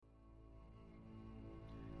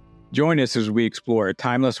Join us as we explore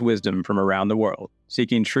timeless wisdom from around the world,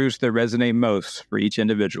 seeking truths that resonate most for each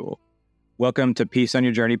individual. Welcome to Peace on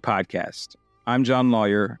Your Journey podcast. I'm John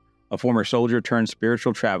Lawyer, a former soldier turned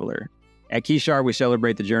spiritual traveler. At Kishar, we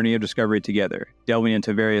celebrate the journey of discovery together, delving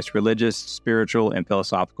into various religious, spiritual, and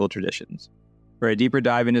philosophical traditions. For a deeper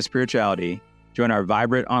dive into spirituality, join our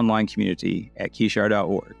vibrant online community at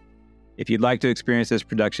kishar.org. If you'd like to experience this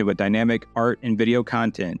production with dynamic art and video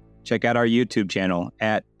content, check out our YouTube channel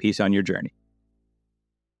at Peace on Your Journey.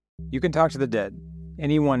 You can talk to the dead.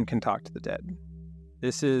 Anyone can talk to the dead.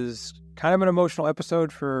 This is kind of an emotional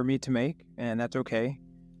episode for me to make, and that's okay.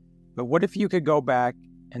 But what if you could go back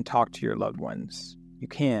and talk to your loved ones? You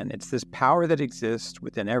can. It's this power that exists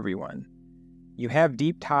within everyone. You have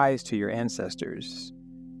deep ties to your ancestors.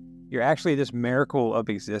 You're actually this miracle of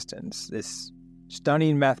existence, this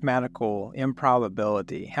stunning mathematical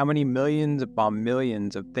improbability. How many millions upon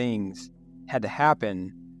millions of things had to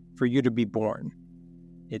happen for you to be born?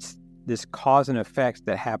 It's this cause and effect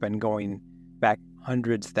that happened going back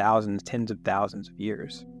hundreds, thousands, tens of thousands of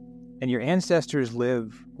years. And your ancestors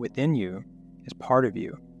live within you as part of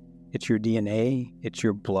you. It's your DNA, it's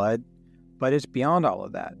your blood, but it's beyond all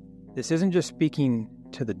of that. This isn't just speaking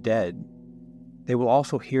to the dead. They will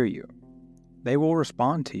also hear you. They will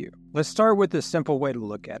respond to you. Let's start with this simple way to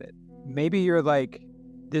look at it. Maybe you're like,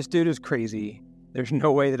 this dude is crazy. There's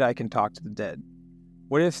no way that I can talk to the dead.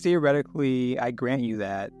 What if theoretically I grant you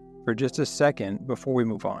that for just a second before we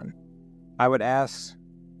move on? I would ask,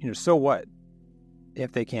 so what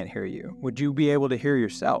if they can't hear you? Would you be able to hear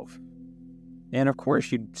yourself? And of course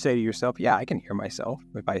you'd say to yourself, yeah, I can hear myself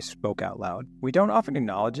if I spoke out loud. We don't often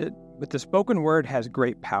acknowledge it, but the spoken word has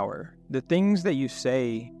great power. The things that you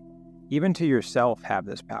say even to yourself have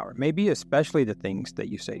this power. Maybe especially the things that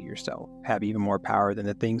you say to yourself have even more power than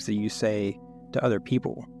the things that you say to other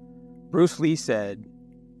people. Bruce Lee said,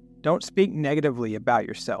 don't speak negatively about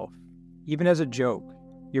yourself. Even as a joke,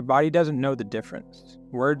 your body doesn't know the difference.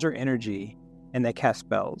 Words are energy and they cast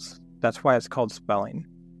spells. That's why it's called spelling.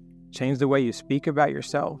 Change the way you speak about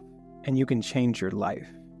yourself and you can change your life.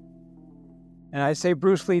 And I say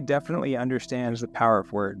Bruce Lee definitely understands the power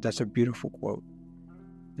of words. That's a beautiful quote.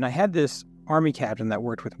 And I had this Army captain that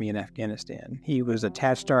worked with me in Afghanistan. He was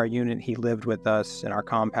attached to our unit. He lived with us in our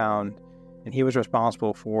compound, and he was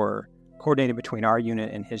responsible for coordinating between our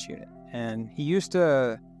unit and his unit. And he used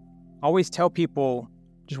to always tell people,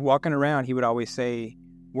 just walking around, he would always say,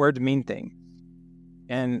 words mean things.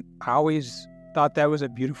 And I always thought that was a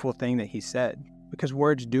beautiful thing that he said, because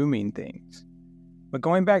words do mean things. But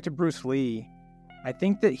going back to Bruce Lee, I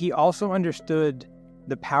think that he also understood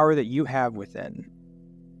the power that you have within.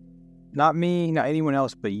 Not me, not anyone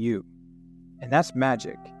else but you. And that's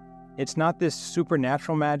magic. It's not this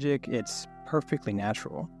supernatural magic, it's perfectly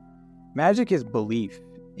natural. Magic is belief,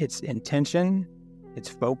 it's intention, it's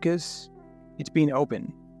focus, it's being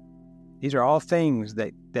open. These are all things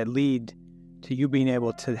that lead to you being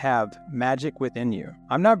able to have magic within you.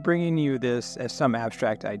 I'm not bringing you this as some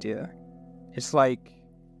abstract idea. It's like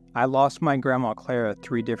I lost my grandma Clara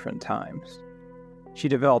 3 different times. She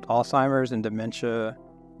developed Alzheimer's and dementia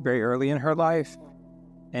very early in her life.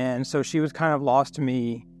 And so she was kind of lost to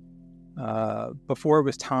me before it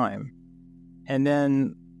was time. And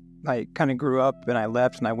then I kind of grew up and I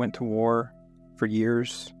left and I went to war for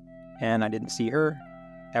years and I didn't see her.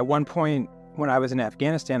 At one point when I was in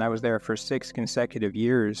Afghanistan, I was there for 6 consecutive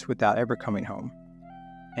years without ever coming home.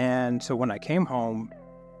 And so when I came home,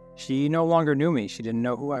 she no longer knew me. She didn't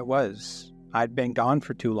know who I was. I'd been gone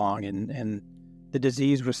for too long and the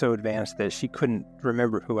disease was so advanced that she couldn't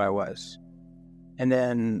remember who I was. And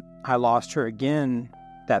then I lost her again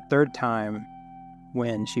that 3rd time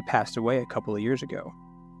when she passed away a couple of years ago.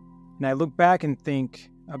 And I look back and think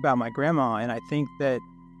about my grandma, and I think that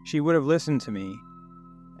she would have listened to me.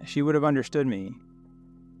 She would have understood me.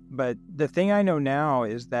 But the thing I know now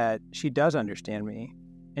is that she does understand me,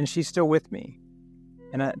 and she's still with me.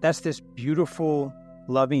 And that's this beautiful,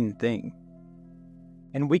 loving thing.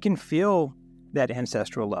 And we can feel that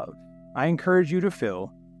ancestral love. I encourage you to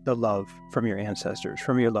feel the love from your ancestors,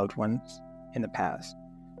 from your loved ones in the past.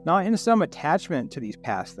 Not in some attachment to these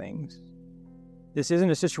past things. This isn't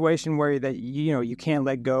a situation where that you can't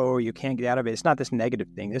let go or you can't get out of it. It's not this negative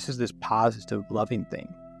thing. This is this positive, loving thing.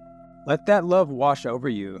 Let that love wash over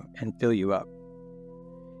you and fill you up.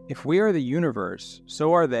 If we are the universe,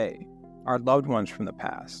 so are they, our loved ones from the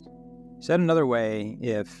past. Said another way,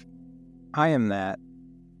 if I am that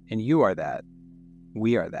and you are that,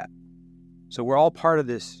 we are that. So we're all part of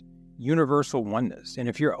this universal oneness. And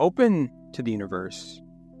if you're open to the universe,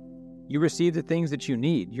 you receive the things that you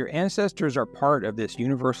need. Your ancestors are part of this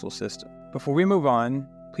universal system. Before we move on,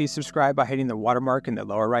 please subscribe by hitting the watermark in the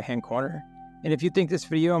lower right-hand corner. And if you think this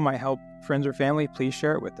video might help friends or family, please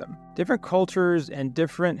share it with them. Different cultures and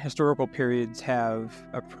different historical periods have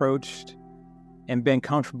approached and been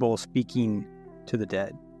comfortable speaking to the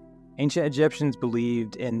dead. Ancient Egyptians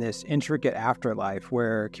believed in this intricate afterlife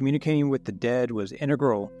where communicating with the dead was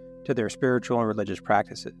integral to their spiritual and religious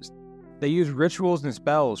practices. They used rituals and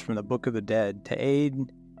spells from the Book of the Dead to aid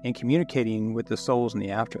in communicating with the souls in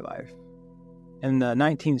the afterlife. In the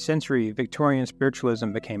 19th century, Victorian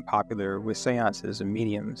spiritualism became popular with seances and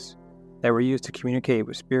mediums that were used to communicate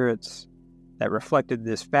with spirits that reflected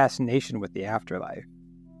this fascination with the afterlife.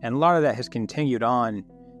 And a lot of that has continued on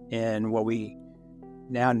in what we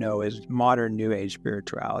now know as modern New Age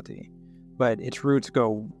spirituality, but its roots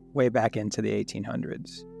go way back into the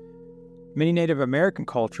 1800s. Many Native American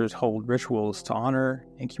cultures hold rituals to honor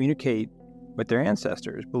and communicate with their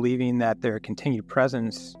ancestors, believing that their continued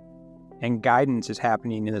presence and guidance is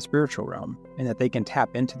happening in the spiritual realm and that they can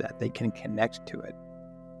tap into that, they can connect to it.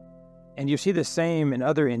 And you see the same in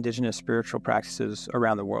other indigenous spiritual practices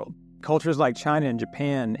around the world. Cultures like China and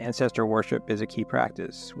Japan, ancestor worship is a key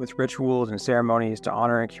practice, with rituals and ceremonies to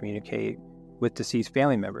honor and communicate with deceased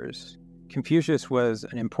family members. Confucius was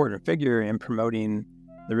an important figure in promoting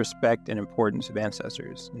the respect and importance of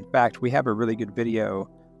ancestors. In fact, we have a really good video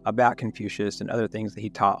about Confucius and other things that he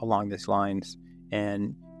taught along these lines.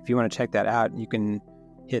 And if you want to check that out, you can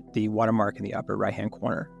hit the watermark in the upper right-hand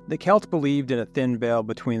corner. The Celts believed in a thin veil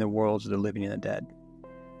between the worlds of the living and the dead,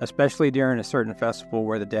 especially during a certain festival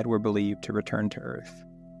where the dead were believed to return to Earth.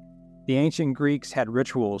 The ancient Greeks had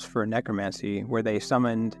rituals for necromancy where they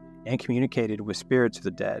summoned and communicated with spirits of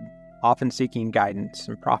the dead, often seeking guidance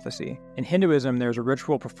and prophecy. In Hinduism, there's a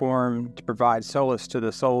ritual performed to provide solace to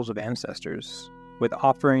the souls of ancestors, with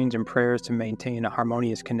offerings and prayers to maintain a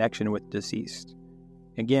harmonious connection with the deceased.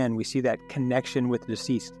 Again, we see that connection with the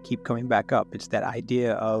deceased keep coming back up. It's that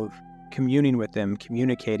idea of communing with them,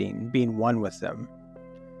 communicating, being one with them.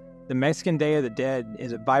 The Mexican Day of the Dead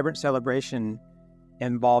is a vibrant celebration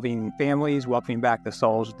involving families welcoming back the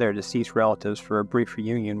souls of their deceased relatives for a brief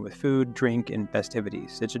reunion with food, drink, and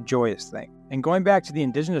festivities. It's a joyous thing. And going back to the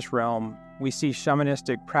indigenous realm, we see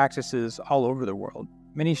shamanistic practices all over the world.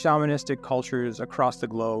 Many shamanistic cultures across the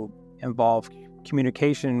globe involve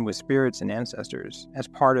communication with spirits and ancestors as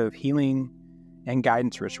part of healing and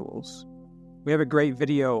guidance rituals. We have a great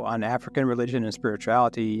video on African religion and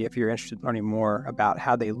spirituality if you're interested in learning more about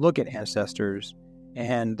how they look at ancestors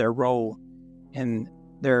and their role in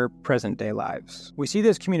their present-day lives. We see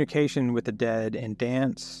this communication with the dead in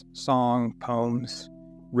dance, song, poems,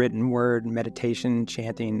 written word, meditation,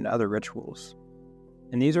 chanting, and other rituals.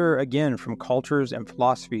 And these are, again, from cultures and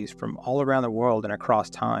philosophies from all around the world and across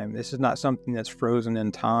time. This is not something that's frozen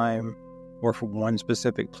in time or from one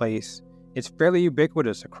specific place. It's fairly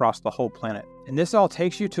ubiquitous across the whole planet. And this all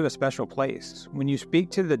takes you to a special place. When you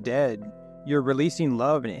speak to the dead, you're releasing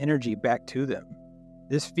love and energy back to them.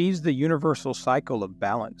 This feeds the universal cycle of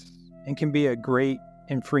balance and can be a great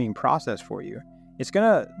and freeing process for you. It's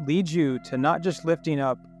going to lead you to not just lifting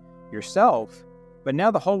up yourself, but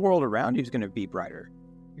now the whole world around you is going to be brighter.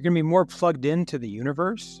 You're going to be more plugged into the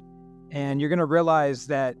universe, and you're going to realize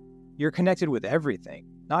that you're connected with everything,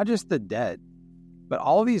 not just the dead, but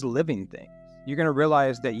all these living things. You're going to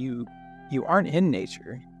realize that you aren't in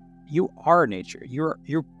nature. You are nature.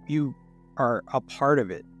 You are a part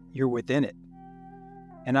of it. You're within it.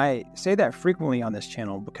 And I say that frequently on this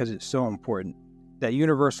channel because it's so important, that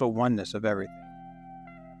universal oneness of everything.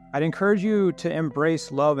 I'd encourage you to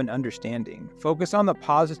embrace love and understanding. Focus on the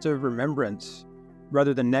positive remembrance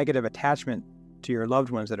rather than negative attachment to your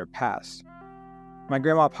loved ones that are past. My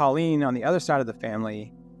grandma Pauline, on the other side of the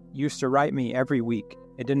family, used to write me every week.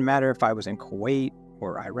 It didn't matter if I was in Kuwait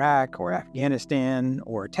or Iraq or Afghanistan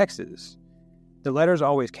or Texas. The letters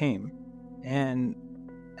always came. And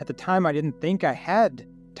at the time, I didn't think I had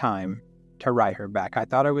time to write her back. I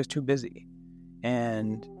thought I was too busy.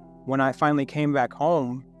 And when I finally came back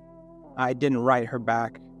home, I didn't write her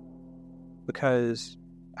back because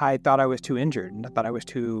I thought I was too injured, and I thought I was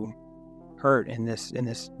too hurt in this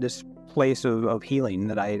place of healing,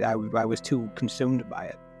 that I was too consumed by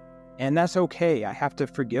it. And that's okay. I have to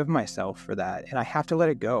forgive myself for that, and I have to let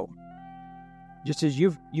it go. Just as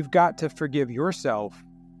you've got to forgive yourself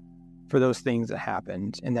for those things that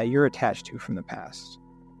happened and that you're attached to from the past.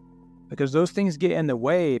 Because those things get in the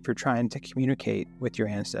way if you're trying to communicate with your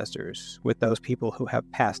ancestors, with those people who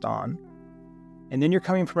have passed on. And then you're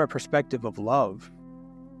coming from a perspective of love.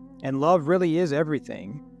 And love really is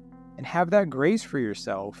everything. And have that grace for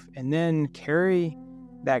yourself, and then carry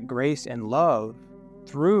that grace and love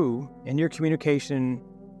through in your communication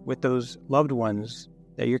with those loved ones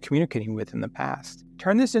that you're communicating with in the past.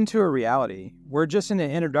 Turn this into a reality. We're just in the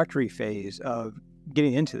introductory phase of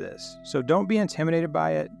getting into this. So don't be intimidated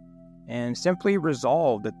by it, and simply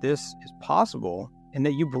resolve that this is possible and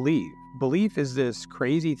that you believe. Belief is this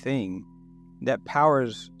crazy thing that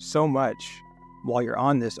powers so much while you're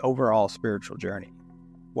on this overall spiritual journey.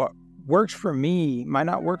 What works for me might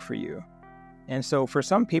not work for you. And so for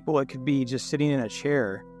some people, it could be just sitting in a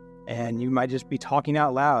chair and you might just be talking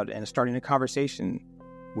out loud and starting a conversation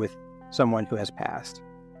with someone who has passed.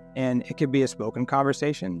 And it could be a spoken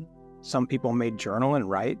conversation. Some people may journal and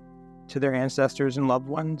write to their ancestors and loved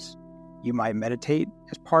ones. You might meditate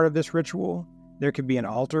as part of this ritual. There could be an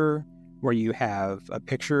altar where you have a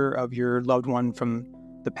picture of your loved one from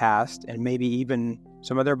the past and maybe even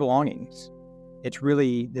some of their belongings. It's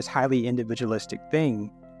really this highly individualistic thing,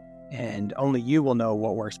 and only you will know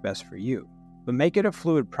what works best for you. But make it a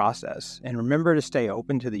fluid process, and remember to stay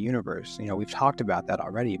open to the universe. We've talked about that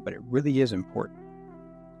already, but it really is important.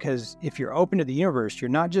 Because if you're open to the universe, you're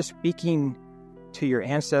not just speaking to your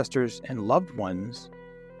ancestors and loved ones,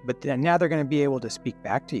 but then now they're going to be able to speak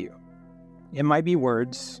back to you. It might be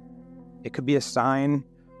words. It could be a sign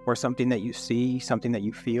or something that you see, something that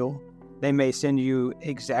you feel. They may send you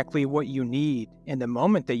exactly what you need in the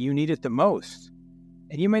moment that you need it the most.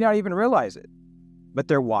 And you may not even realize it, but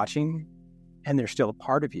they're watching and they're still a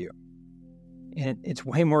part of you. And it's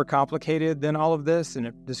way more complicated than all of this.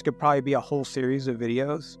 And this could probably be a whole series of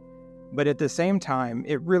videos. But at the same time,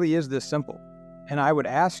 it really is this simple. And I would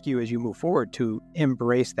ask you as you move forward to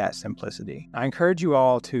embrace that simplicity. I encourage you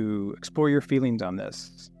all to explore your feelings on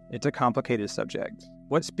this. It's a complicated subject.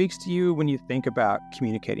 What speaks to you when you think about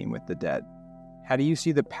communicating with the dead? How do you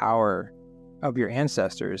see the power of your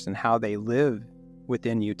ancestors and how they live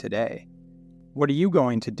within you today? What are you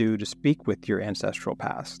going to do to speak with your ancestral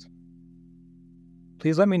past?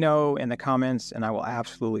 Please let me know in the comments and I will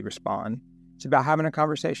absolutely respond. It's about having a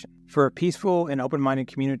conversation. For a peaceful and open-minded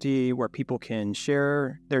community where people can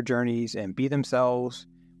share their journeys and be themselves,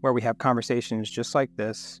 where we have conversations just like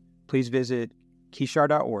this, please visit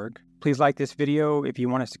kishar.org. Please like this video if you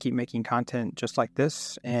want us to keep making content just like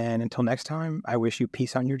this. And until next time, I wish you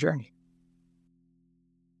peace on your journey.